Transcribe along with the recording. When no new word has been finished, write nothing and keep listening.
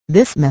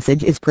This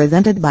message is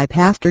presented by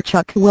Pastor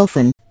Chuck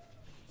Wilson.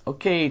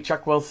 Okay,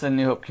 Chuck Wilson,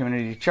 New Hope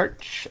Community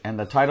Church, and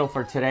the title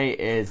for today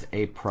is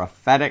A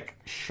Prophetic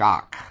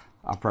Shock.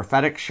 A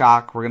prophetic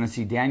shock. We're going to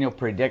see Daniel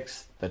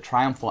predicts the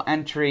triumphal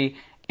entry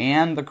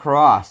and the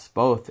cross,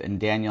 both in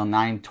Daniel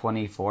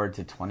 9:24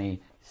 to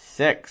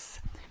 26.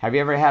 Have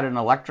you ever had an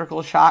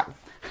electrical shock?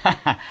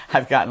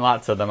 I've gotten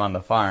lots of them on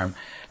the farm.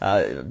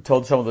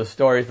 Told some of the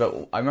stories,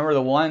 but I remember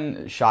the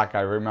one shock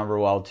I remember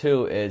well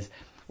too is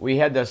we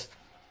had this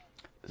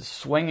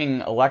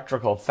swinging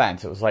electrical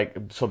fence. It was like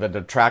so that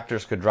the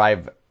tractors could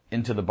drive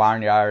into the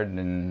barnyard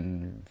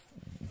and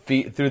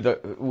feed through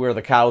where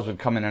the cows would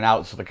come in and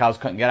out, so the cows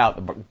couldn't get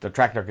out. The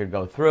tractor could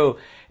go through,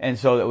 and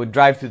so it would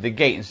drive through the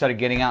gate instead of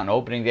getting out and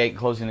opening the gate and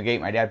closing the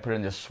gate. My dad put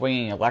in this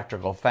swinging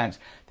electrical fence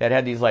that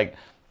had these like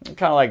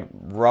kind of like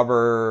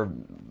rubber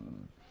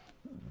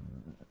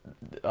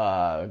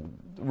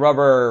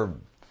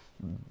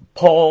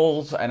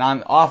poles, and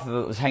off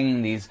of it was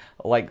hanging these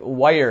like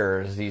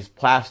wires, these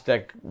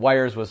plastic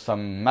wires with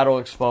some metal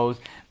exposed,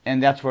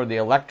 and that's where the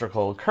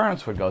electrical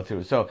currents would go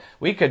through. So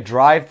we could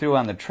drive through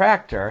on the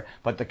tractor,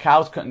 but the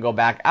cows couldn't go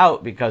back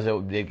out because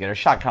they'd get a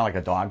shock, kind of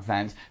like a dog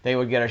fence. They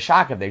would get a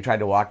shock if they tried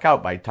to walk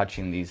out by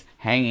touching these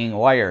hanging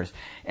wires.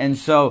 And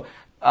so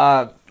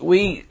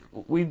we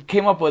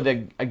came up with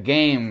a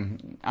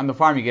game. On the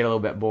farm you get a little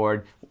bit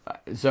bored,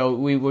 so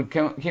we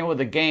came up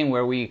with a game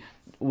where we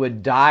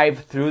would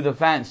dive through the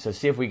fence to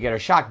see if we get a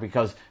shock,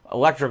 because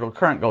electrical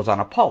current goes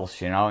on a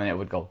pulse, and it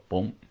would go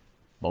boom,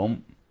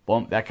 boom,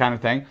 boom, that kind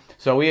of thing.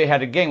 So we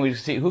had a game. We'd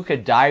see who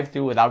could dive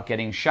through without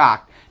getting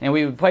shocked. And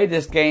we would play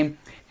this game,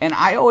 and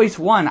I always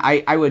won.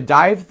 I would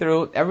dive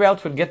through. Everybody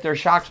else would get their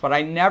shocks, but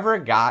I never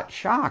got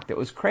shocked. It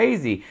was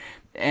crazy.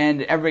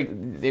 And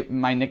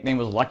my nickname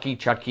was Lucky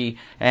Chucky,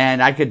 and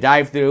I could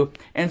dive through.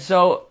 And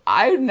so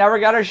I never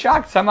got a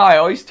shock. Somehow I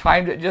always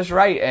timed it just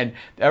right, and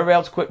everybody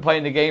else quit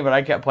playing the game, but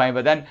I kept playing.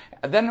 But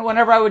then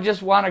whenever I would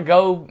just want to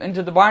go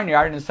into the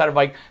barnyard, instead of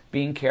like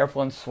being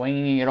careful and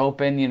swinging it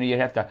open, you'd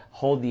have to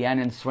hold the end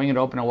and swing it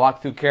open and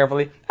walk through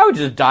carefully, I would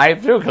just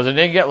dive through because I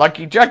didn't get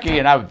Lucky Chucky,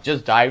 and I would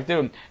just dive through.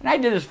 And I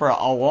did this for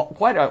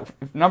quite a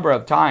number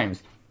of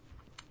times.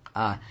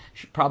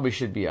 Probably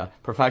should be a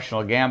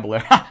professional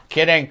gambler.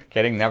 Kidding,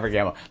 never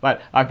gamble.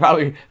 But I'm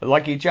probably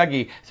Lucky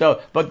Chucky.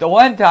 But the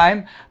one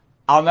time,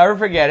 I'll never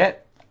forget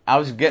it. I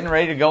was getting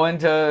ready to go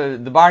into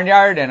the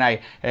barnyard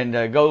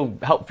and go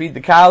help feed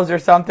the cows or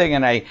something,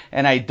 and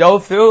I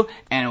dove through,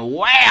 and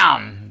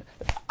wham!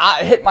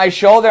 I hit my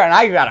shoulder, and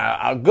I got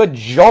a good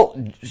jolt,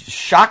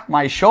 shocked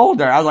my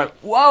shoulder. I was like,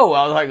 whoa!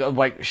 I was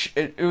like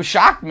it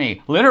shocked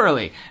me,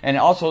 literally. And it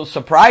also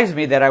surprised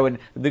me that I would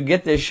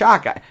get this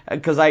shock,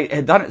 because I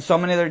had done it so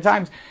many other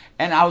times.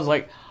 And I was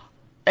like,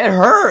 it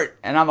hurt.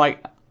 And I'm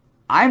like,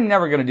 I'm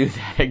never going to do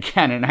that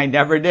again. And I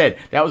never did.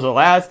 That was the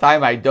last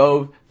time I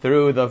dove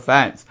through the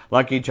fence.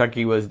 Lucky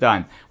Chucky was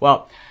done.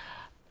 Well,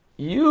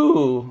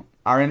 you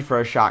are in for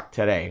a shock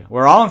today.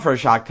 We're all in for a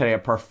shock today, a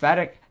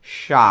prophetic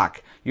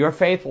shock. Your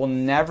faith will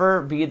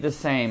never be the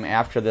same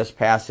after this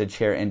passage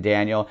here in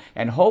Daniel.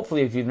 And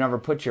hopefully, if you've never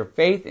put your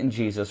faith in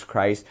Jesus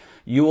Christ,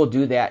 you will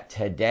do that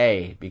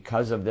today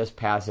because of this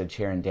passage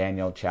here in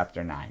Daniel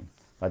chapter 9.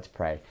 Let's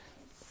pray.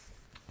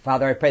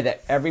 Father, I pray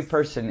that every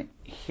person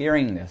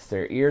hearing this,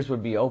 their ears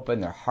would be open,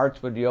 their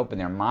hearts would be open,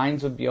 their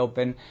minds would be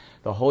open.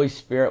 The Holy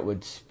Spirit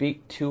would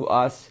speak to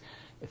us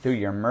through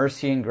your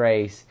mercy and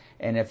grace.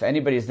 And if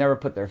anybody has never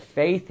put their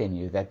faith in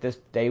you, that this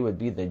day would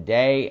be the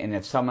day. And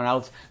if someone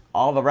else,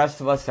 all the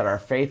rest of us, that our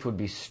faith would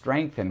be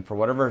strengthened for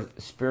whatever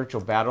spiritual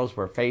battles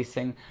we're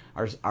facing.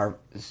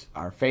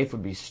 Our faith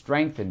would be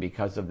strengthened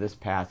because of this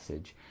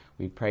passage.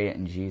 We pray it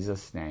in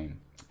Jesus' name.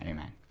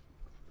 Amen.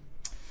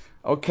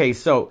 Okay,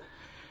 so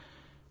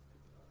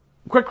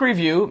quick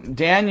review.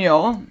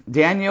 Daniel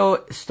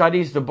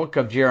studies the book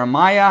of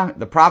Jeremiah,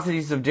 the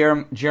prophecies of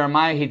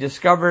Jeremiah. He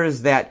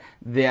discovers that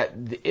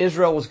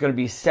Israel was going to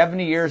be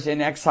 70 years in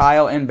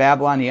exile in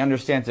Babylon. He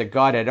understands that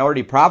God had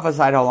already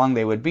prophesied how long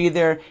they would be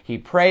there. He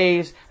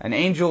prays. An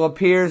angel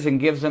appears and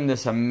gives him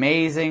this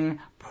amazing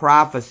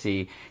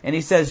prophecy. And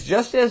he says,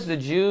 just as the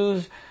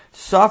Jews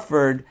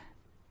suffered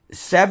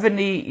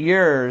 70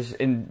 years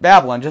in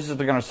Babylon, just as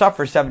they're going to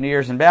suffer 70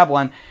 years in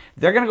Babylon,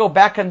 they're going to go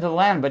back into the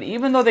land. But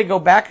even though they go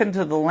back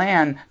into the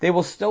land, they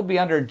will still be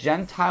under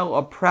Gentile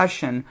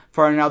oppression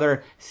for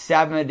another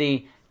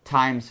 70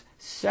 times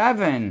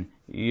 7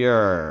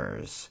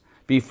 years.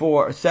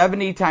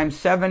 70 times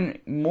 7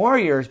 more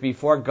years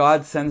before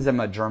God sends them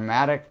a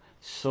dramatic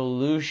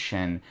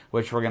solution,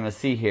 which we're going to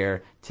see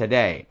here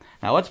today.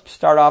 Now let's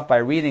start off by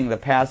reading the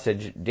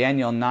passage,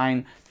 Daniel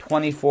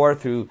 9:24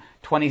 through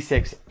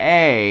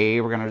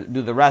 26a. We're going to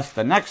do the rest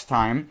the next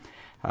time.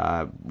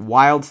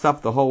 Wild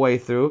stuff the whole way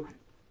through.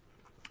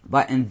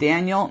 But in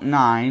Daniel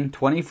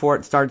 9:24,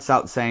 it starts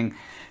out saying,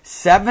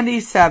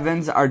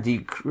 77s are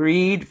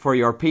decreed for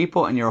your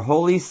people and your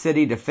holy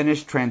city to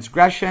finish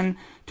transgression,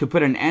 to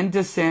put an end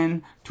to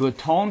sin, to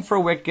atone for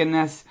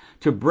wickedness,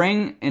 to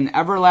bring in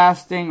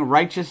everlasting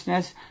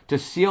righteousness, to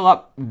seal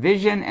up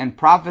vision and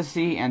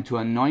prophecy, and to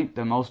anoint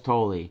the most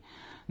holy.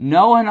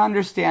 Know and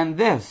understand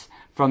this.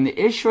 From the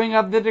issuing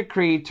of the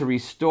decree to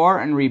restore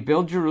and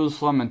rebuild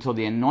Jerusalem until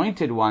the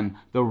Anointed One,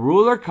 the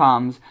ruler,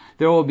 comes,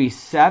 there will be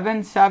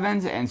 7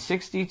 sevens and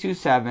 62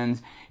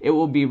 sevens. It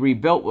will be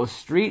rebuilt with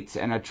streets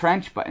and a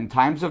trench, but in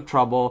times of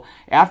trouble.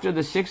 After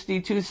the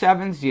 62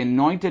 sevens, the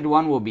Anointed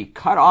One will be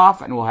cut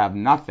off and will have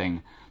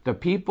nothing. The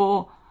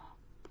people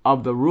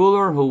of the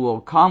ruler who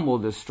will come will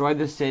destroy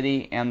the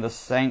city and the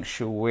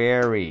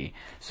sanctuary.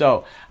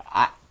 So,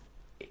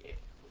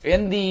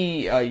 in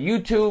the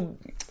YouTube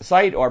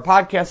site or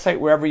podcast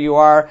site, wherever you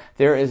are,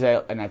 there is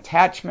an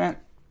attachment,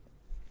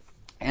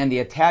 and the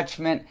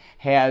attachment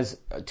has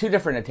 2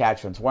 different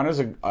attachments. One is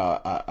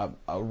a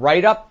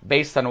write-up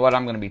based on what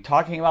I'm going to be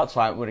talking about, so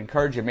I would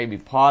encourage you maybe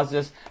pause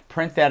this,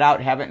 print that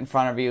out, have it in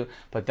front of you,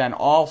 but then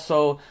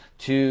also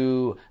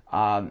to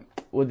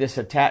with this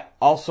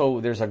also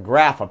there's a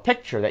graph, a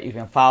picture that you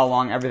can follow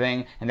along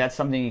everything, and that's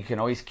something you can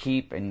always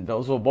keep, and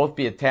those will both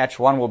be attached.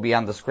 One will be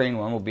on the screen,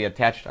 one will be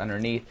attached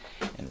underneath.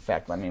 In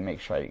fact, let me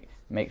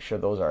make sure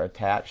those are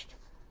attached.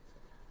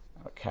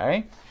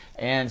 Okay,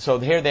 and so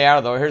here they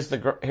are, though. Here's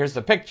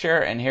the picture,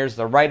 and here's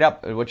the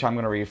write-up, which I'm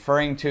going to be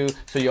referring to.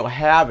 So you'll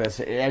have this,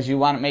 as you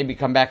want to maybe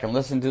come back and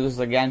listen to this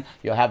again,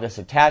 you'll have this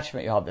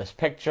attachment, you'll have this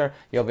picture,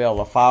 you'll be able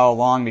to follow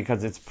along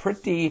because it's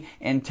pretty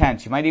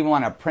intense. You might even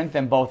want to print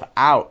them both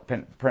out,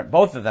 print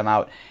both of them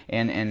out,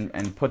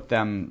 and put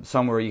them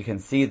somewhere you can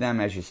see them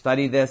as you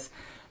study this.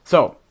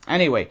 So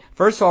anyway,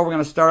 first of all, we're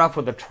going to start off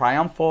with the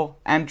triumphal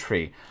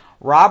entry.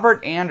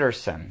 Robert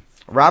Anderson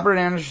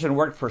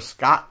worked for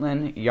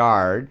Scotland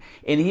Yard,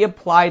 and he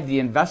applied the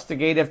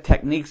investigative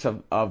techniques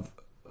of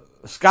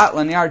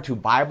Scotland Yard to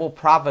Bible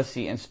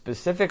prophecy, and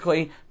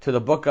specifically to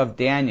the book of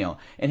Daniel.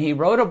 And he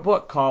wrote a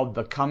book called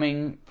The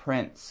Coming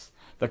Prince.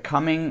 The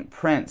Coming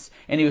Prince.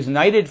 And he was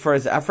knighted for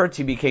his efforts.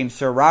 He became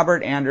Sir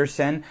Robert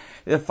Anderson.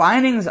 The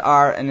findings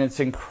are, and it's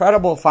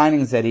incredible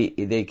findings that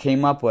they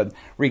came up with,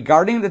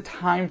 regarding the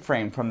time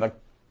frame from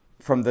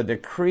the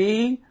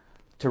decree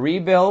to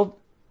rebuild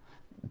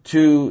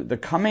to the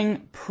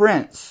coming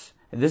prince.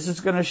 This is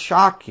going to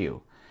shock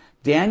you.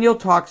 Daniel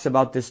talks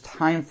about this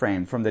time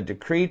frame from the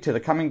decree to the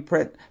coming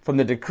prince, from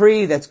the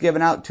decree that's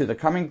given out to the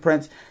coming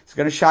prince. It's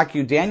going to shock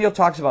you. Daniel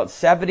talks about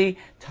 70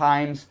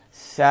 times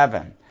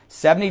 7.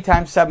 70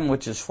 times 7,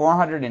 which is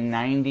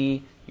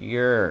 490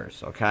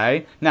 years.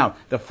 Okay? Now,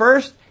 the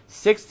first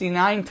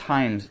 69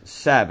 times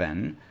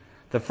 7,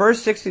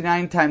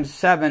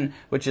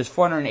 which is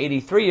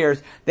 483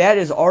 years, that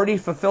is already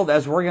fulfilled,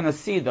 as we're going to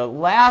see. The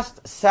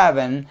last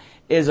 7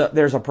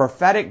 there's a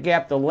prophetic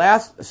gap. The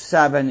last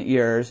 7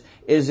 years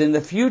is in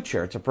the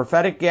future. It's a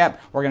prophetic gap.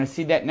 We're going to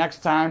see that next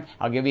time.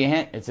 I'll give you a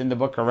hint. It's in the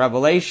book of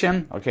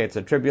Revelation. Okay, it's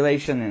a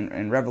tribulation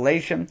in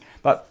Revelation.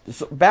 But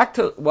so back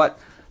to what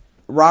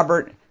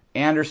Robert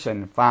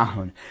Anderson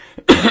found.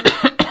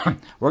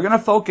 We're going to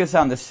focus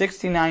on the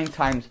 69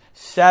 times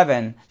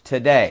 7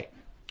 today.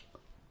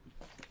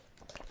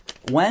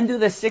 When do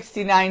the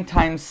 69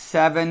 times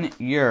 7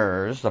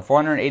 years, the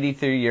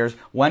 483 years,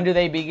 when do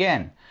they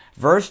begin?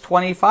 Verse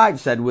 25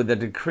 said, with the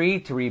decree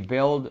to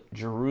rebuild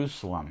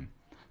Jerusalem.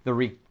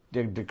 The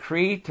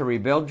decree to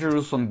rebuild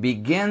Jerusalem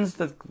begins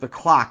the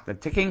clock, the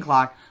ticking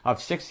clock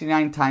of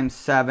 69 times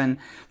 7.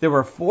 There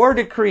were 4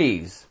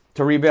 decrees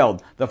to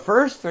rebuild. The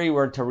first 3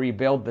 were to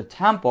rebuild the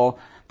temple,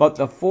 but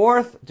the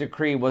 4th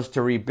decree was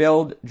to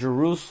rebuild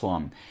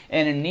Jerusalem.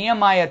 And in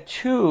Nehemiah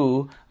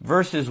 2,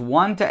 verses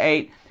 1 to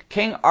 8,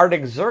 King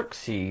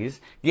Artaxerxes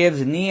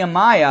gives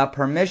Nehemiah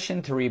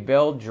permission to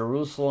rebuild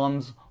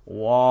Jerusalem's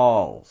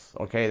walls.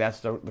 Okay,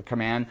 that's the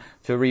command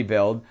to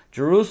rebuild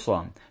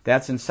Jerusalem.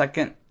 That's in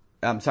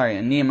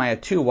Nehemiah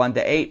 2, 1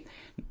 to 8.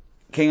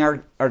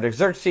 King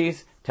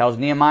Artaxerxes tells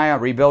Nehemiah,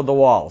 rebuild the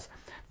walls.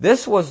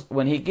 This was,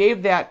 when he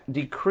gave that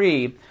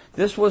decree,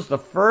 this was the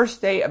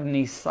first day of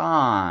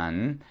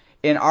Nisan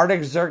in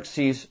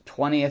Artaxerxes'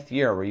 20th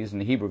year. We're using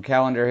the Hebrew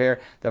calendar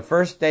here. The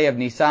first day of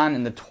Nisan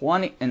in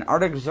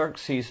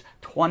Artaxerxes'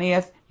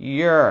 20th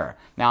year.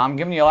 Now, I'm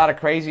giving you a lot of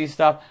crazy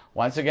stuff.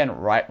 Once again,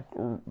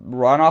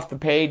 run off the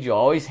page. You'll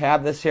always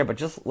have this here, but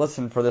just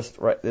listen for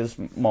this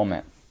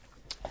moment.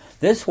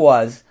 This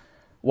was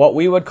what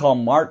we would call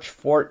March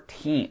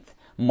 14th.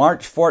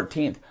 March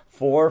 14th,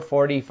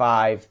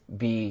 445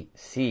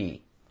 BC.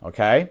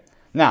 Okay?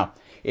 Now,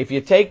 if you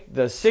take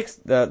the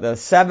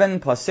 7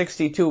 plus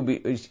 62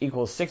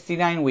 equals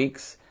 69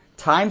 weeks,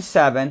 times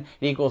 7,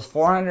 it equals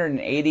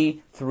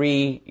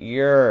 483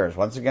 years.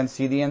 Once again,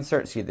 see the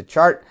insert, see the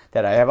chart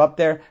that I have up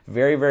there.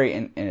 Very,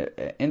 very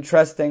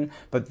interesting.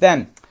 But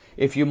then,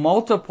 if you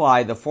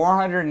multiply the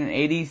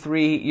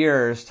 483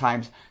 years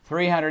times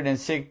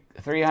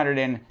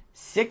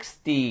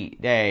 360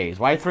 days.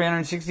 Why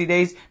 360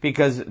 days?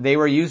 Because they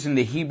were using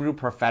the Hebrew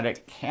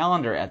prophetic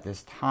calendar at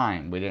this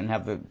time. We didn't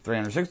have the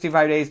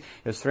 365 days.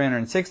 It was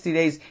 360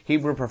 days,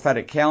 Hebrew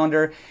prophetic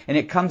calendar. And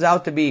it comes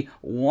out to be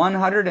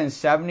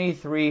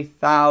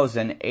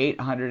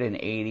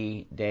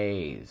 173,880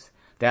 days.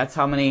 That's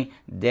how many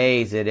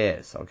days it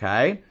is,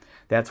 okay?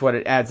 That's what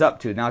it adds up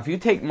to. Now, if you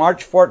take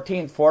March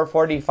 14th,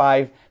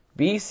 445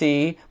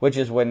 BC, which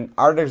is when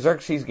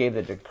Artaxerxes gave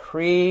the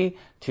decree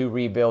to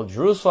rebuild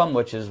Jerusalem,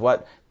 which is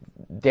what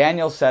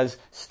Daniel says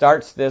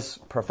starts this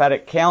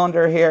prophetic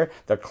calendar here,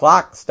 the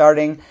clock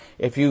starting.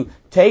 If you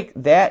take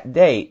that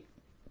date,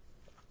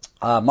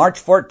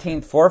 March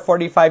 14th,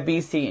 445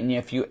 BC, and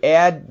if you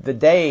add the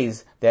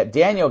days that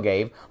Daniel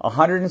gave,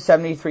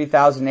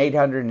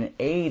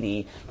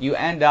 173,880, you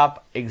end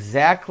up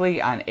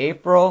exactly on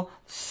April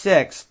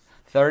 6th,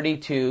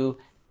 32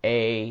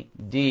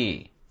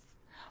 AD.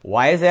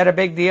 Why is that a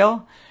big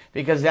deal?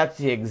 Because that's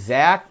the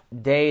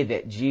exact day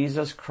that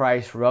Jesus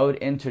Christ rode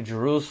into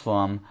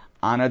Jerusalem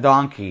on a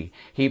donkey.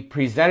 He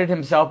presented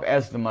himself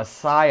as the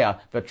Messiah,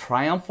 the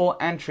triumphal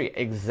entry,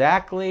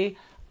 exactly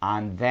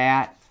on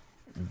that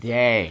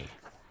day.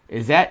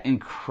 Is that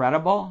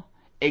incredible?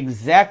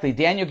 Exactly.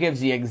 Daniel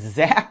gives the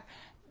exact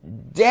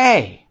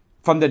day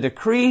from the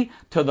decree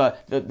to the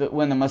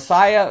when the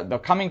Messiah, the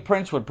coming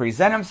prince, would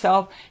present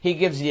himself. He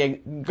gives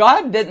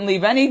God didn't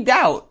leave any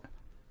doubt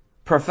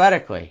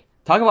prophetically.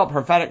 Talk about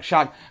prophetic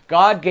shock.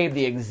 God gave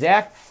the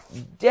exact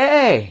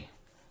day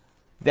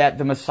that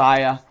the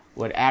Messiah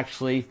would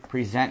actually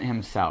present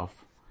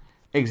himself.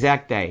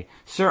 Exact day.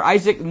 Sir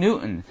Isaac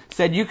Newton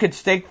said you could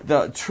stake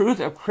the truth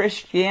of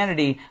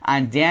Christianity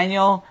on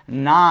Daniel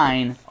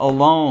 9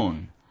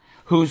 alone,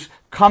 whose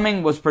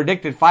coming was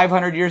predicted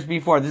 500 years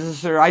before. This is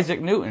Sir Isaac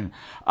Newton.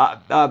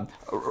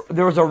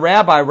 There was a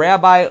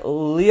Rabbi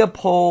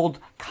Leopold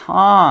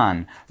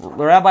Kahn.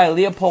 Rabbi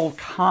Leopold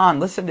Kahn,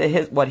 listen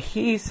to what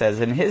he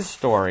says in his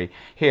story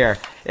here.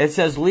 It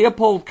says,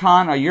 Leopold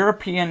Kahn, a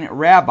European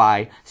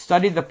rabbi,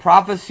 studied the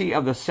prophecy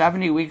of the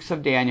 70 weeks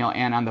of Daniel,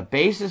 and on the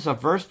basis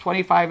of verse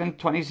 25 and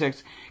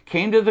 26,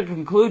 came to the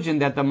conclusion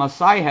that the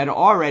Messiah had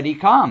already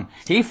come.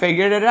 He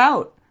figured it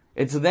out.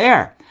 It's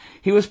there.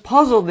 He was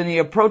puzzled, and he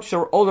approached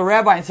the older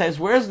rabbi and says,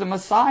 where's the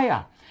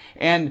Messiah?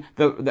 And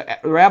the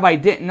rabbi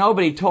didn't know,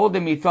 but he told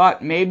him he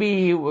thought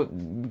maybe he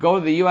would go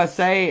to the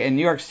USA and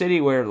New York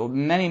City, where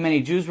many,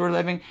 many Jews were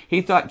living.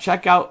 He thought,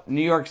 check out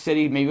New York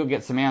City, maybe we'll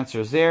get some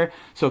answers there.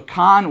 So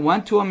Kahn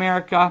went to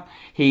America.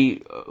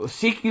 He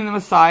seeking the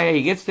Messiah.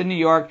 He gets to New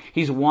York.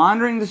 He's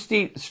wandering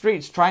the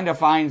streets trying to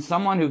find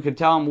someone who could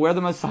tell him where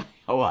the Messiah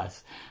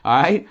was.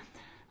 All right?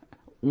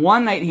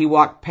 One night he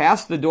walked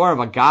past the door of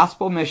a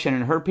gospel mission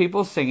and heard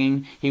people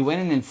singing. He went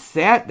in and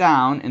sat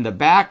down in the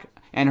back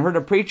and heard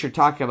a preacher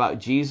talk about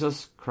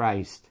Jesus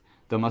Christ,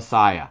 the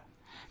Messiah.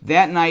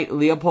 That night,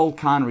 Leopold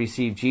Kahn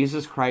received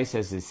Jesus Christ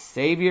as his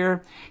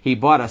Savior. He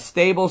bought a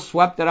stable,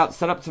 swept it up,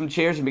 set up some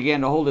chairs, and began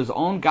to hold his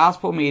own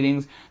gospel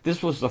meetings.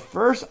 This was the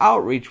first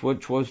outreach,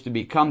 which was to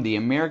become the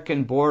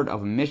American Board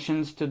of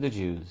Missions to the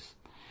Jews.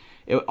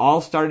 It all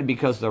started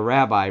because the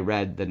rabbi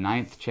read the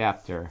 9th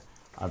chapter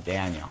of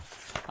Daniel.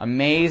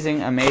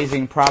 Amazing,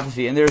 amazing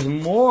prophecy. And there's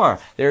more.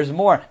 There's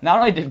more. Not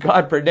only did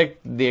God predict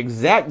the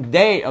exact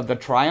day of the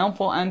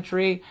triumphal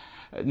entry,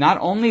 not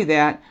only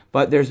that,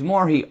 but there's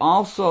more.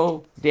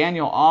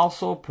 Daniel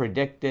also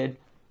predicted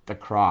the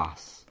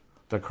cross.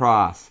 The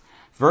cross.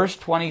 Verse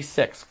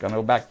 26. Going to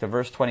go back to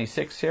verse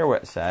 26 here where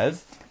it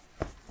says,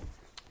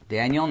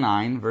 Daniel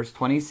 9, verse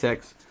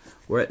 26,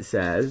 where it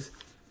says,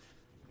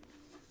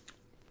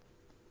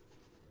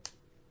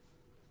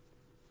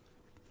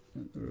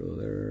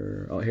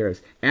 here it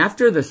is.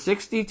 After the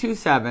 62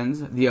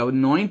 sevens, the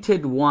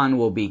anointed one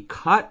will be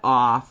cut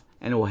off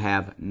and will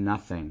have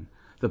nothing.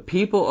 The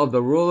people of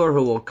the ruler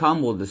who will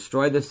come will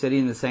destroy the city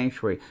and the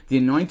sanctuary. The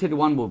anointed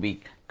one will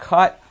be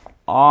cut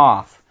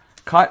off.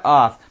 Cut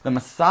off. The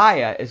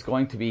Messiah is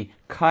going to be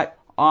cut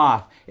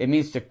off. It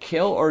means to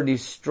kill or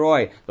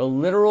destroy. The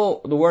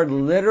word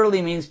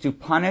literally means to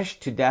punish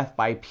to death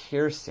by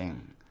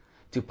piercing.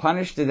 To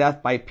punish to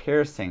death by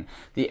piercing.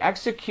 The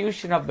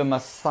execution of the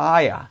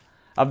Messiah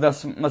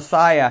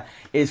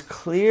is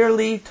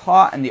clearly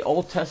taught in the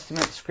Old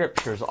Testament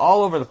scriptures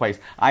all over the place.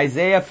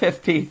 Isaiah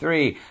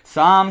 53,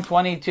 Psalm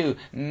 22,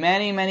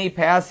 many, many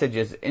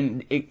passages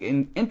in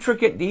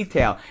intricate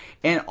detail,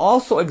 and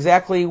also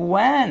exactly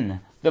when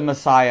the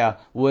Messiah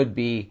would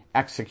be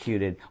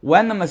executed,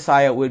 when the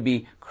Messiah would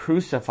be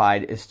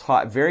crucified is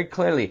taught very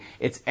clearly.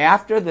 It's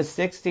after the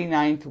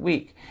 69th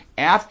week,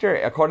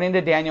 according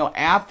to Daniel,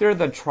 after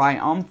the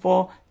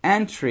triumphal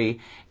entry,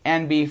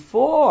 and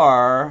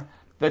before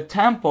the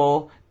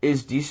temple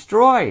is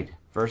destroyed.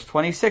 Verse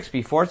 26,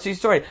 before it's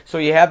destroyed. So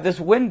you have this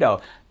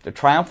window, the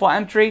triumphal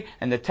entry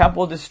and the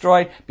temple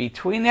destroyed.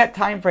 Between that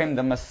time frame,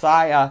 the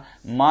Messiah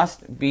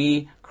must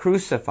be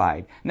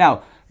crucified.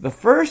 Now, the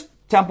first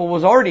temple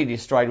was already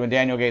destroyed when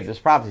Daniel gave this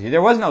prophecy.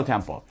 There was no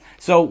temple.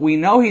 So we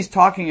know he's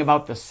talking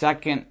about the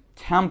second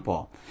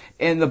temple.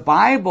 And the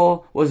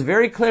Bible was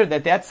very clear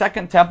that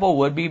second temple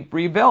would be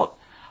rebuilt.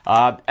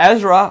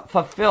 Ezra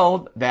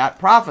fulfilled that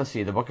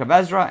prophecy. The book of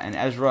Ezra and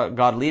Ezra,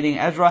 God leading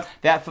Ezra,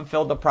 that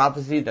fulfilled the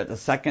prophecy that the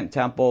second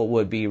temple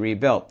would be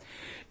rebuilt.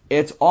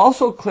 It's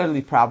also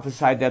clearly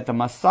prophesied that the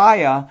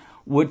Messiah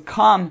would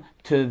come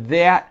to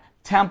that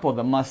temple.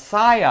 The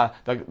Messiah,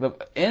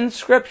 in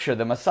Scripture,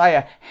 the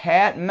Messiah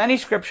had, many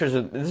Scriptures,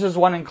 this is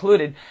one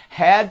included,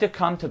 had to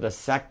come to the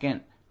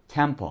second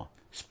temple.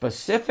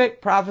 Specific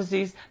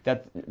prophecies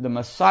that the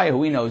Messiah, who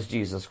we know is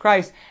Jesus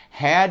Christ,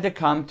 had to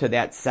come to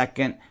that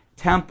second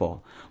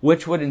temple,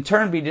 which would in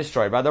turn be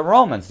destroyed by the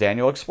Romans.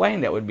 Daniel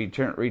explained that would be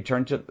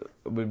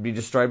would be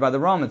destroyed by the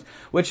Romans,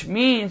 which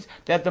means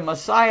that the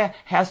Messiah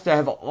has to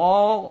have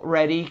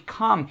already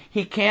come.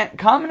 He can't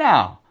come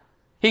now.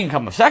 He can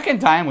come a second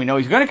time. We know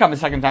he's going to come a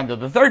second time to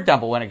the third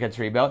temple when it gets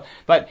rebuilt,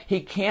 but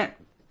he can't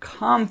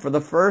come for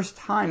the first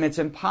time. It's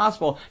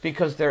impossible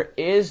because there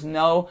is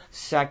no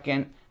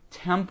second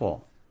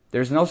temple.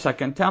 There's no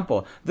second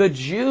temple. The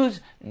Jews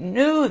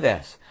knew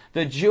this.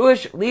 The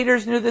Jewish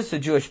leaders knew this. The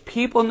Jewish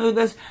people knew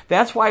this.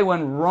 That's why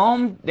when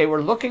Rome, they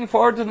were looking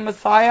forward to the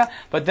Messiah,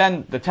 but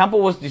then the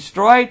temple was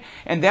destroyed.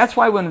 And that's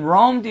why when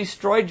Rome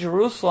destroyed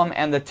Jerusalem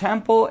and the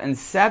temple in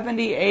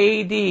 70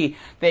 AD,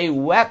 they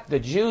wept. The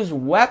Jews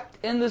wept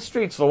in the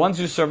streets. The ones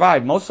who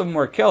survived, most of them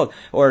were killed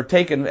or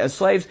taken as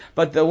slaves,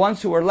 but the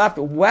ones who were left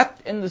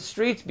wept in the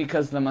streets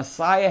because the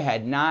Messiah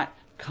had not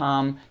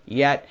come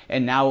yet.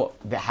 And now,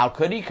 how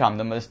could he come?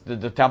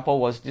 The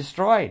temple was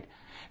destroyed.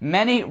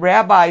 Many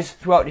rabbis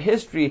throughout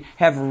history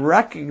have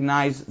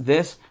recognized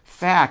this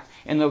fact.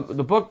 In the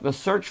book, The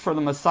Search for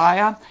the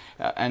Messiah,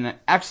 an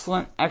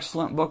excellent,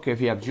 excellent book.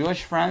 If you have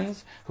Jewish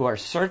friends who are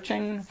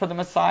searching for the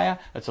Messiah,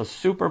 it's a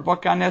super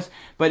book on this.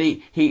 But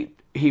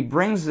he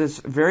brings this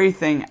very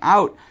thing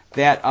out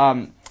that,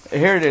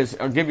 here it is.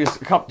 I'll give you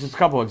just a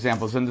couple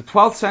examples. In the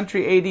 12th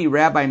century AD,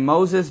 Rabbi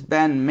Moses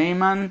ben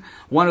Maimon,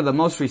 one of the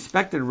most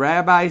respected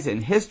rabbis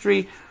in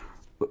history,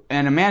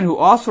 and a man who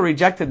also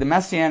rejected the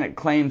messianic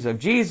claims of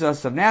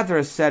Jesus of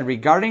Nazareth, said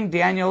regarding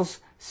Daniel's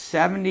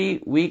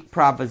 70-week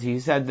prophecy, he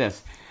said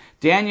this: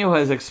 Daniel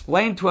has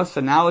explained to us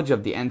the knowledge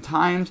of the end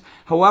times.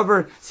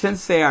 However,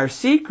 since they are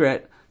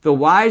secret, the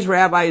wise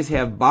rabbis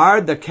have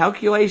barred the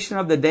calculation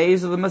of the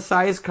days of the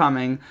Messiah's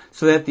coming,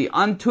 so that the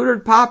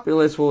untutored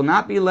populace will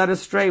not be led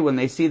astray when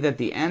they see that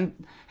the end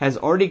has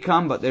already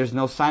come, but there's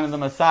no sign of the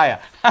Messiah.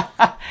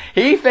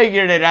 He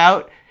figured it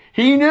out.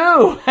 He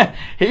knew.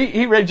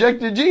 He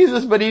rejected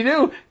Jesus, but he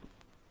knew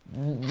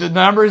the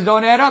numbers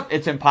don't add up.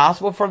 It's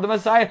impossible for the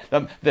Messiah.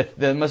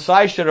 The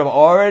Messiah should have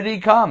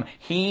already come.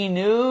 He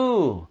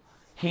knew.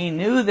 He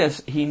knew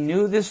this. He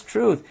knew this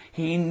truth.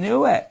 He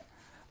knew it.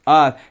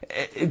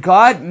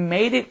 God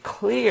made it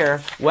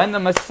clear when the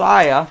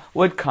Messiah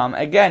would come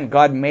again.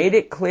 God made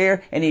it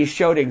clear, and he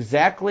showed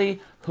exactly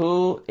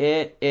who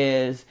it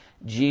is: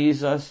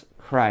 Jesus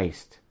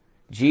Christ.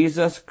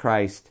 Jesus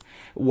Christ.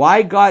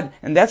 Why God,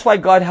 and that's why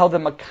God held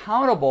them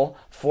accountable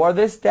for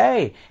this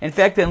day. In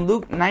fact, in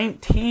Luke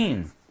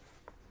 19,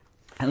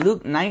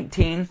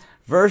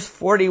 verse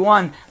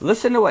 41,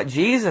 listen to what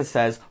Jesus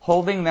says,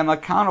 holding them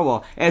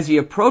accountable. As he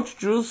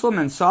approached Jerusalem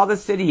and saw the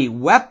city, he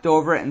wept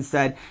over it and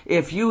said,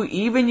 if you,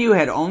 even you,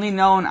 had only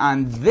known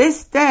on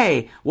this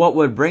day what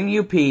would bring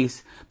you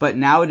peace, but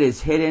now it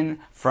is hidden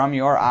from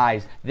your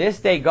eyes.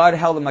 This day, God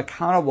held them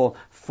accountable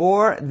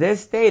for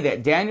this day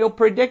that Daniel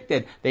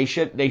predicted. They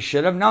should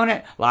have known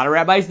it. A lot of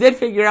rabbis did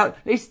figure it out.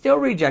 They still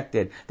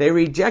rejected. They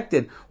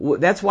rejected.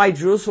 That's why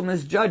Jerusalem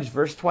is judged.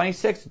 Verse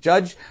 26,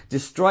 judged,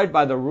 destroyed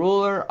by the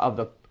ruler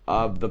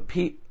by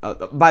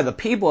the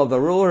people of the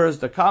ruler is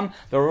to come.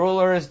 The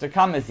ruler is to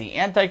come is the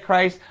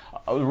Antichrist,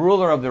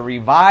 ruler of the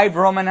revived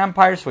Roman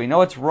Empire. So we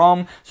know it's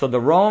Rome. So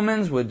the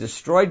Romans would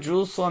destroy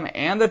Jerusalem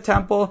and the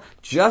temple,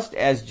 just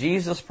as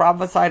Jesus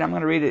prophesied. I'm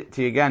going to read it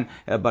to you again,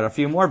 but a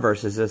few more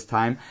verses this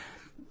time.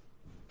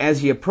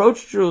 As he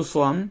approached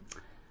Jerusalem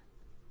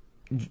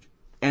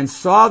and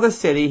saw the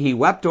city, he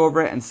wept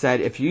over it and said,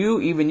 if you,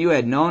 even you,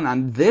 had known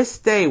on this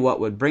day what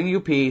would bring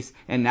you peace,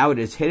 and now it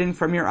is hidden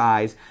from your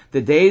eyes,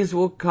 the days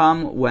will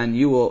come when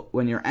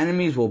your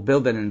enemies will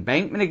build an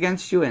embankment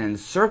against you and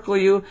encircle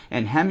you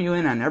and hem you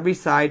in on every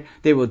side.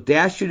 They will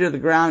dash you to the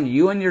ground,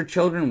 you and your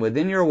children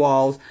within your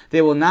walls.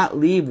 They will not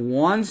leave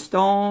one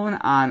stone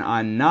on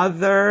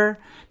another,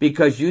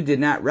 because you did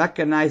not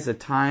recognize the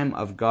time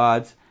of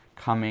God's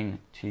coming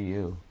to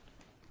you.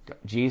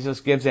 Jesus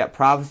gives that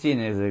prophecy,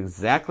 and it is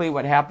exactly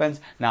what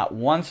happens. Not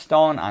one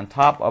stone on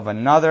top of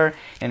another.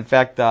 In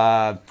fact,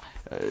 what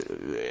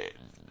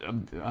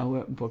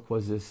book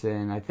was this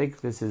in? I think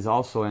this is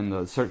also in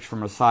The Search for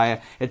Messiah.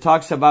 It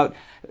talks about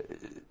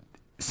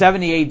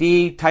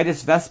 70 AD,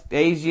 Titus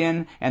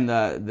Vespasian and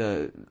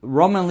the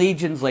Roman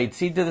legions laid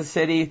siege to the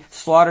city,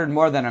 slaughtered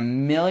more than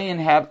 1 million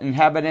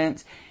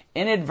inhabitants.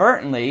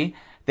 Inadvertently,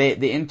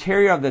 the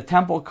interior of the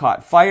temple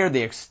caught fire.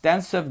 The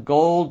extensive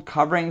gold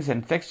coverings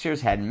and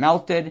fixtures had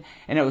melted,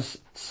 and it was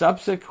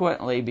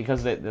subsequently,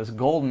 because this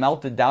gold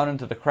melted down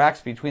into the cracks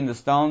between the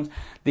stones,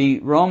 the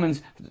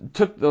Romans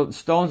took the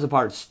stones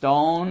apart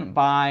stone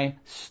by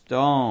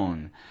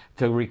stone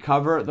to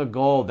recover the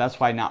gold. That's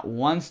why not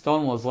one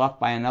stone was left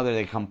by another.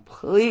 They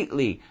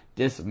completely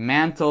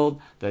dismantled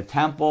the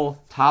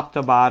temple top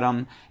to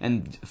bottom,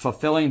 and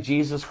fulfilling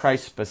Jesus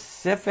Christ's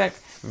specific,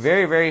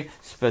 very, very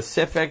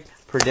specific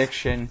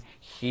prediction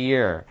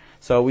here.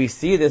 So we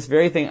see this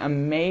very thing,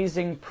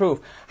 amazing proof.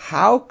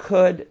 How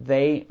could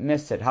they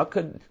miss it? How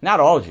could,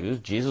 not all Jews,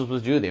 Jesus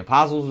was Jew, the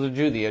apostles were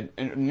Jew,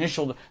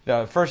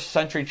 the first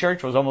century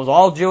church was almost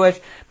all Jewish,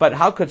 but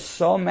how could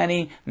so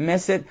many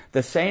miss it?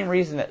 The same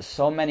reason that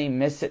so many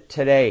miss it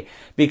today.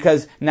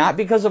 Not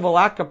because of a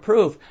lack of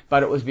proof,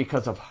 but it was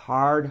because of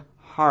hard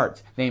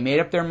hearts. They made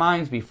up their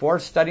minds before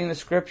studying the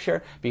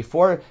scripture,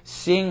 before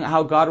seeing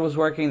how God was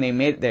working.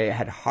 They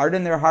had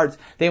hardened their hearts.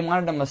 They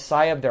wanted a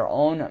Messiah of their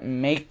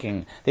own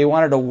making. They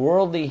wanted a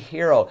worldly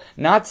hero,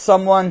 not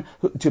someone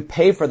to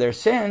pay for their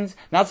sins,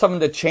 not someone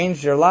to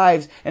change their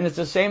lives. And it's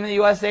the same in the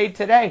USA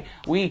today.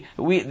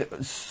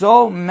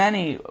 So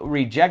many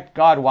reject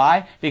God.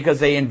 Why? Because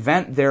they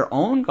invent their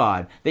own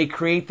God. They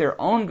create their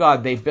own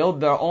God. They build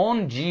their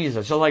own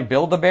Jesus. So like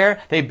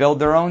Build-A-Bear, they build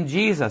their own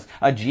Jesus.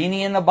 A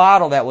genie in the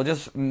bottle that will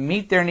just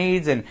meet their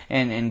needs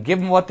and give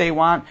them what they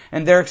want.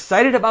 And they're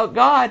excited about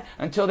God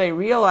until they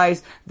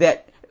realize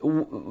that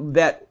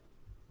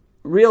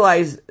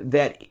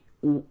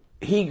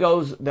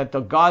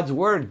God's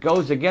word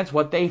goes against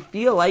what they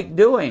feel like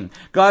doing.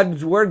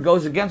 God's word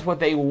goes against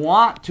what they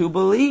want to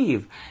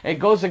believe. It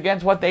goes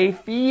against what they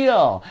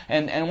feel.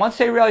 And once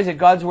they realize that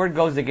God's word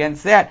goes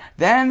against that,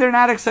 then they're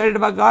not excited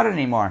about God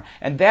anymore.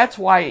 And that's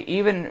why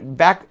even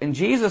back in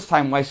Jesus'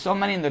 time, why so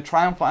many in the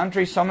triumphal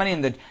entry, so many in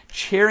the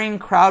cheering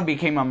crowd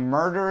became a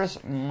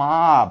murderous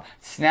mob.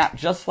 Snap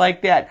just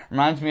like that.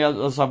 Reminds me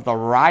of the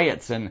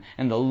riots and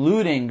the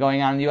looting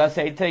going on in the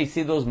USA today. You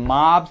see those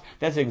mobs?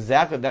 That's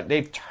exactly that.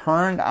 They've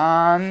turned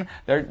on.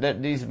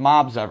 These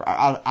mobs are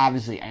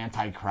obviously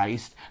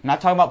anti-Christ. I'm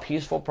not talking about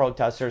peaceful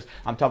protesters.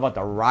 I'm talking about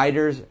the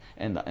rioters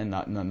and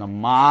the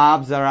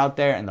mobs that are out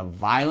there and the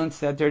violence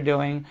that they're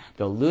doing,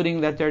 the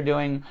looting that they're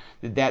doing.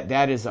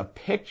 That is a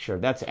picture.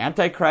 That's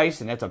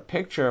anti-Christ, and that's a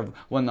picture of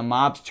when the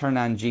mobs turn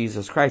on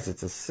Jesus Christ.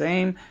 It's the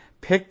same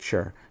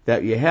picture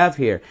that you have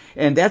here.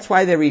 And that's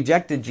why they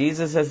rejected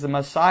Jesus as the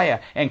Messiah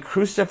and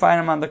crucified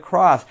him on the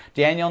cross.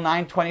 Daniel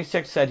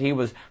 9:26 said he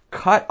was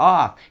cut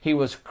off. He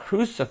was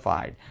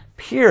crucified,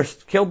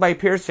 pierced, killed by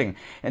piercing.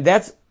 And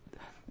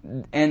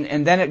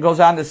then it goes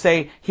on to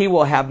say he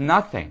will have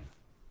nothing.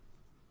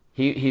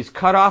 He's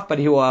cut off, but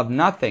he will have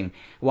nothing.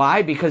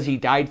 Why? Because he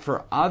died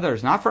for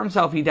others. Not for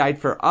himself, he died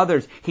for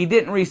others. He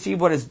didn't receive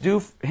what is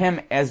due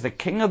him as the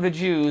King of the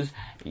Jews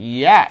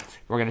yet.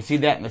 We're going to see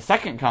that in the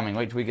second coming.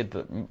 Wait till we get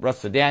the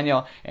rest of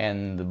Daniel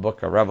and the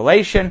book of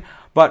Revelation.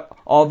 But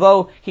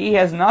although he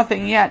has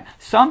nothing yet,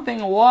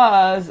 something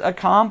was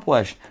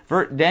accomplished.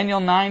 For Daniel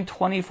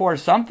 9:24,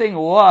 something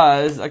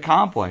was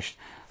accomplished.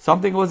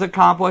 Something was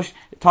accomplished,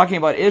 talking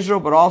about Israel,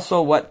 but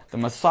also what the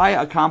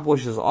Messiah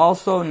accomplishes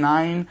also.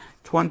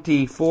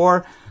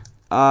 9:24,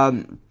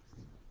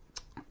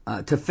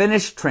 to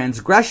finish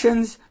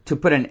transgressions, to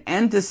put an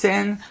end to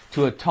sin,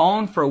 to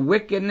atone for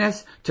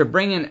wickedness, to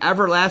bring in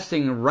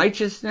everlasting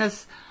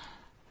righteousness,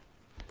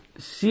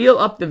 seal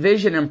up the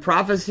vision and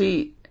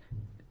prophecy,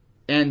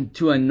 and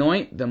to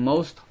anoint the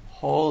most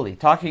holy.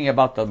 Talking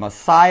about the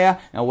Messiah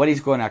and what he's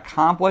going to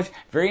accomplish.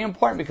 Very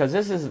important, because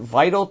this is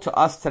vital to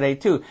us today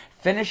too.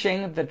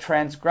 Finishing the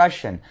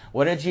transgression.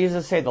 What did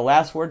Jesus say? The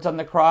last words on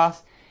the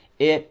cross?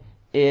 It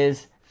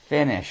is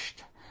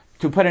finished.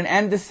 To put an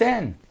end to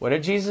sin. What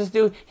did Jesus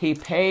do? He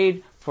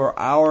paid for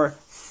our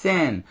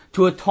sin.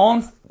 To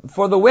atone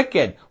for the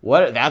wicked.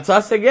 That's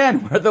us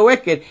again. We're the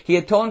wicked. He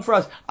atoned for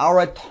us.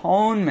 Our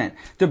atonement.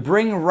 To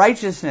bring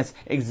righteousness.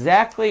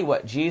 Exactly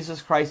what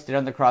Jesus Christ did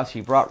on the cross.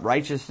 He brought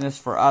righteousness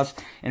for us.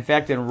 In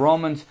fact, in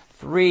Romans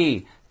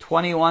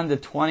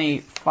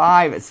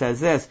 3:21-25, it says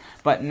this.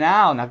 But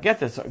now get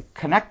this,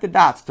 connect the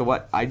dots to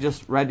what I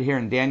just read here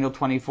in Daniel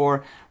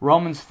 24.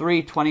 Romans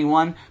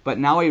 3:21, but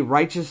now a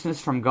righteousness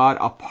from God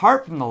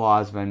apart from the law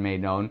has been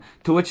made known,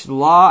 to which the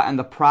law and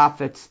the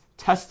prophets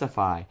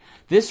testify.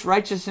 This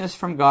righteousness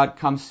from God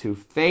comes through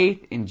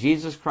faith in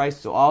Jesus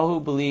Christ to all who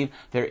believe.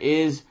 There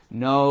is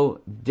no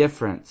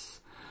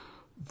difference.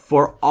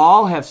 For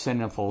all have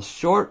sinned and fall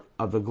short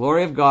of the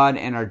glory of God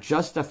and are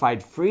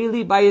justified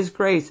freely by his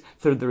grace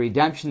through the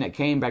redemption that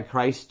came by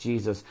Christ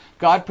Jesus.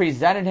 God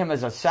presented him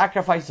as a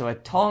sacrifice of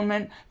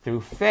atonement through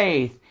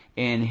faith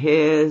in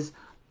his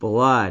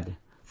blood.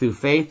 Through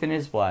faith in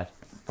his blood.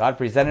 God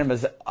presented him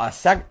as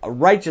a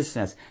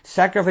righteousness,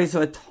 sacrifice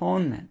of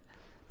atonement.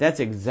 That's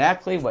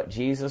exactly what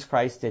Jesus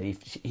Christ did.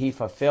 He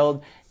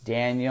fulfilled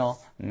Daniel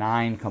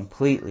 9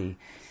 completely.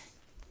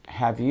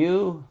 Have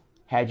you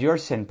had your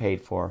sin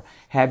paid for?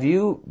 Have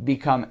you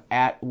become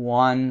at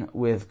one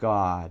with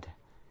God?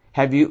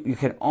 You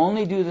can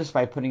only do this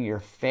by putting your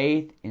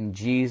faith in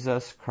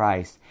Jesus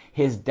Christ,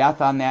 his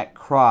death on that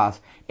cross,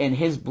 and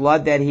his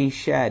blood that he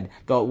shed,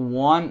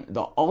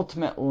 the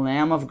ultimate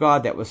Lamb of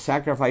God that was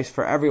sacrificed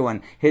for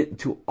everyone,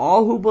 to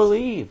all who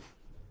believe.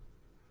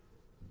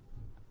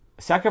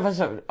 Sacrifice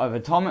of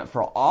atonement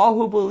for all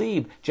who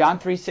believe. John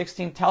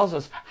 3:16 tells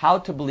us how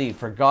to believe.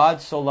 For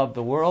God so loved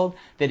the world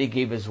that he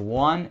gave his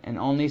one and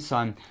only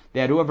Son,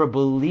 that whoever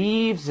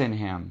believes in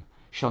him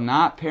shall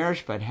not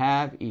perish but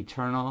have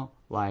eternal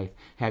life.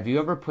 Have you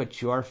ever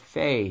put your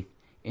faith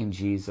in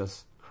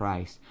Jesus Christ?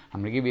 Christ.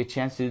 I'm going to give you a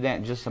chance to do that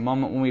in just a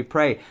moment when we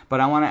pray. But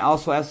I want to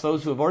also ask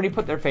those who have already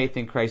put their faith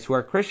in Christ, who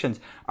are Christians,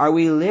 are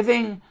we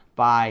living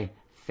by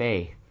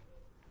faith?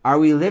 Are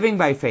we living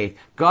by faith?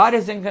 God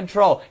is in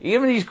control.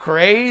 Even these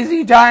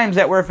crazy times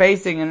that we're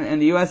facing in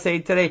the USA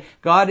today,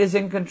 God is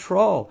in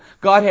control.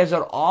 God has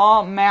it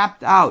all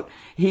mapped out.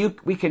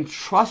 We can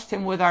trust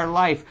Him with our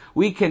life.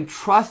 We can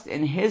trust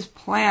in His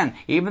plan,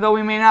 even though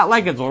we may not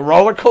like it. It's a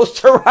roller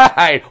coaster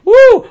ride.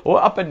 Woo!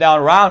 Up and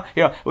down, around.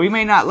 We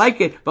may not like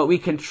it, but we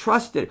can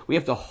trust it. We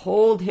have to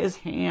hold His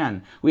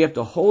hand. We have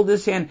to hold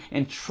His hand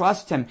and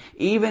trust Him,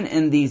 even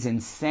in these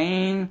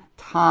insane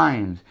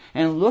times.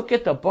 And look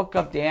at the book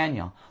of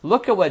Daniel.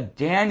 Look at what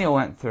Daniel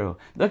went through.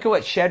 Look at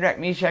what Shadrach,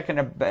 Meshach, and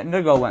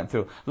Abednego went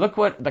through. Look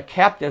what the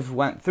captives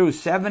went through,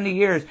 70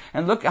 years.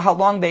 And look at how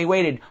long they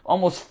waited.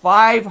 Almost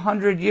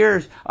 500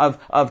 years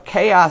of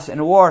chaos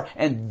and war.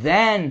 And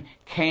then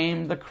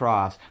came the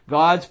cross.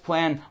 God's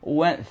plan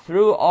went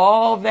through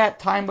all that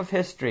time of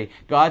history.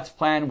 God's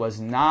plan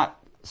was not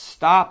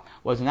stopped,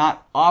 was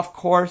not off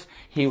course.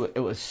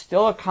 It was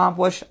still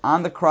accomplished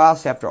on the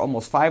cross after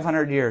almost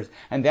 500 years.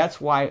 And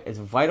that's why it's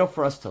vital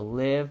for us to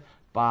live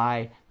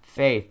by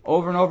faith.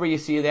 Over and over you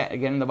see that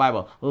again in the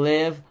Bible.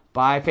 Live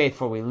by faith.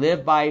 For we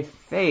live by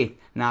faith,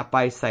 not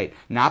by sight.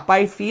 Not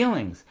by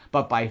feelings,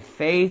 but by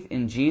faith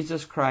in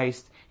Jesus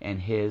Christ and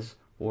His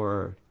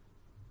Word.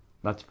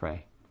 Let's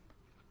pray.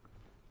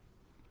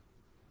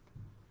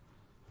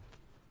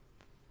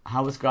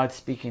 How is God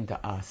speaking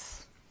to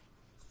us?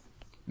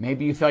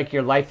 Maybe you feel like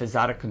your life is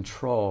out of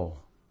control.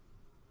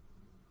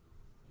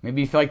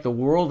 Maybe you feel like the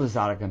world is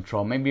out of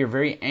control. Maybe you're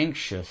very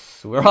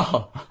anxious. We're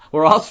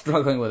all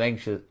struggling with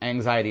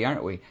anxiety,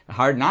 aren't we?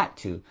 Hard not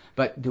to.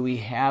 But do we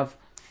have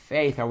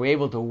faith? Are we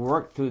able to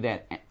work through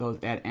that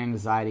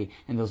anxiety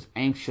and those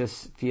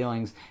anxious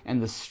feelings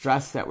and the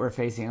stress that we're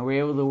facing? Are we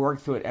able to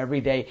work through it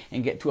every day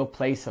and get to a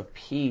place of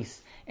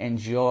peace and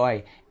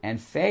joy and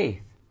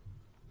faith?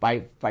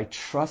 By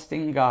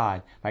trusting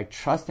God, by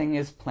trusting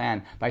His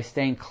plan, by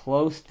staying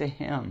close to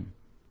Him,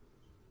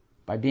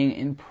 by being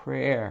in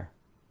prayer,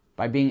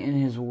 by being in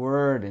His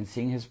Word and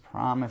seeing His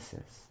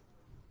promises.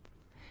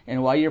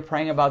 And while you're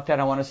praying about that,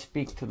 I want to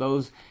speak to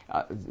those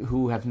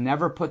who have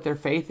never put their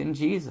faith in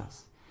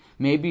Jesus.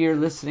 Maybe you're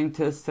listening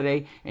to this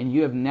today and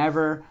you have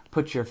never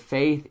put your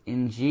faith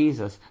in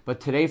Jesus. But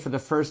today, for the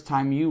first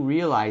time, you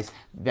realize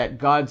that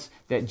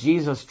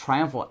Jesus'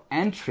 triumphal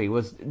entry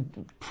was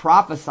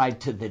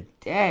prophesied to the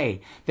day.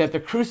 That the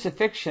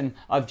crucifixion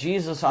of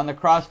Jesus on the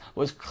cross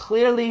was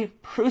clearly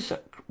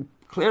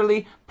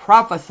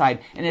prophesied,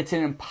 and it's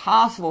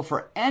impossible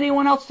for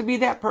anyone else to be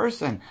that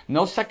person.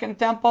 No second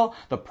temple.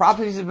 The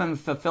prophecies have been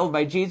fulfilled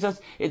by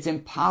Jesus. It's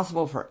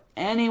impossible for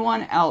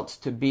anyone else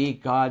to be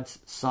God's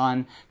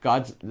Son,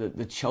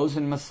 the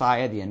chosen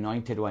Messiah, the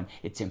anointed one.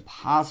 It's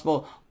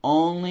impossible.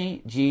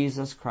 Only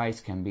Jesus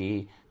Christ can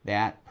be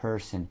that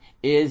person,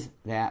 is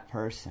that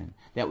person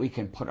that we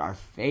can put our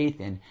faith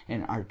in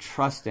and our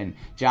trust in.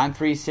 John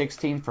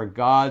 3:16, for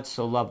God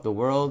so loved the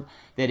world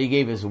that He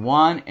gave His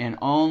one and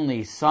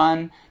only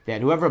Son, that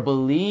whoever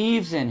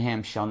believes in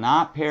Him shall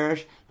not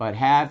perish, but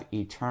have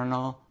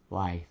eternal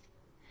life.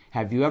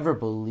 Have you ever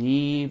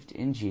believed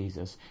in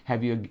Jesus?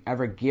 Have you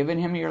ever given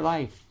Him your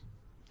life?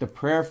 The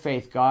prayer of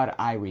faith, God,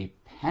 I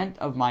repent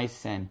of my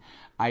sin.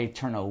 I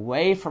turn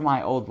away from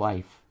my old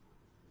life.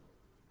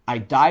 I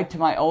died to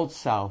my old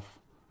self.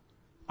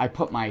 I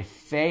put my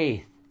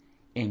faith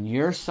in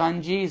your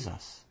Son,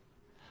 Jesus,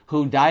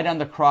 who died on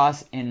the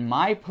cross in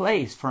my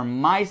place for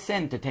my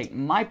sin to take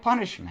my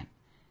punishment.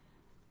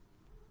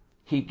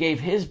 He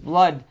gave His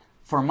blood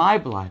for my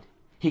blood.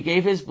 He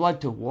gave His blood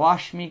to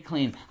wash me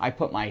clean. I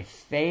put my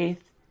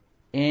faith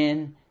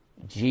in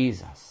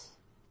Jesus.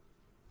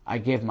 I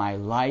give my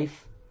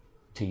life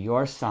to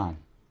your Son.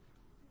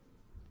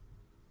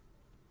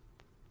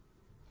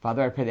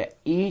 Father, I pray that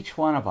each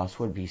one of us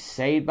would be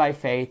saved by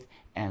faith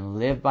and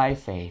live by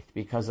faith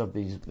because of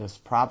this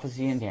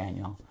prophecy in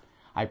Daniel.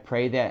 I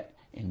pray that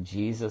in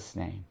Jesus'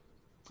 name.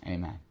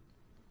 Amen.